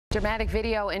Dramatic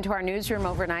video into our newsroom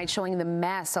overnight showing the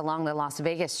mess along the Las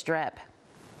Vegas Strip.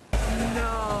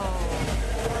 No.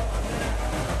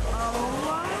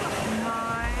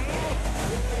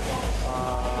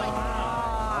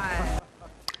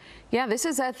 Yeah, this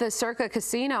is at the Circa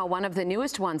Casino, one of the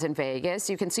newest ones in Vegas.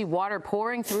 You can see water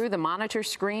pouring through the monitor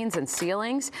screens and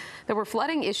ceilings. There were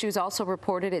flooding issues also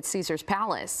reported at Caesars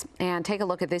Palace. And take a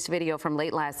look at this video from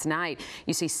late last night.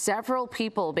 You see several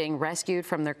people being rescued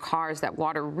from their cars. That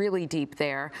water really deep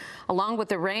there. Along with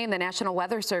the rain, the National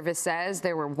Weather Service says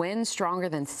there were winds stronger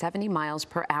than 70 miles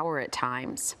per hour at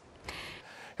times.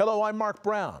 Hello, I'm Mark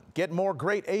Brown. Get more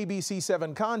great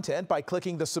ABC7 content by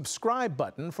clicking the subscribe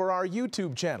button for our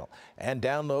YouTube channel and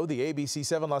download the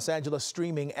ABC7 Los Angeles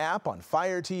streaming app on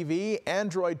Fire TV,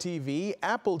 Android TV,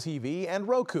 Apple TV, and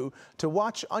Roku to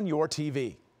watch on your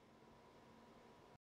TV.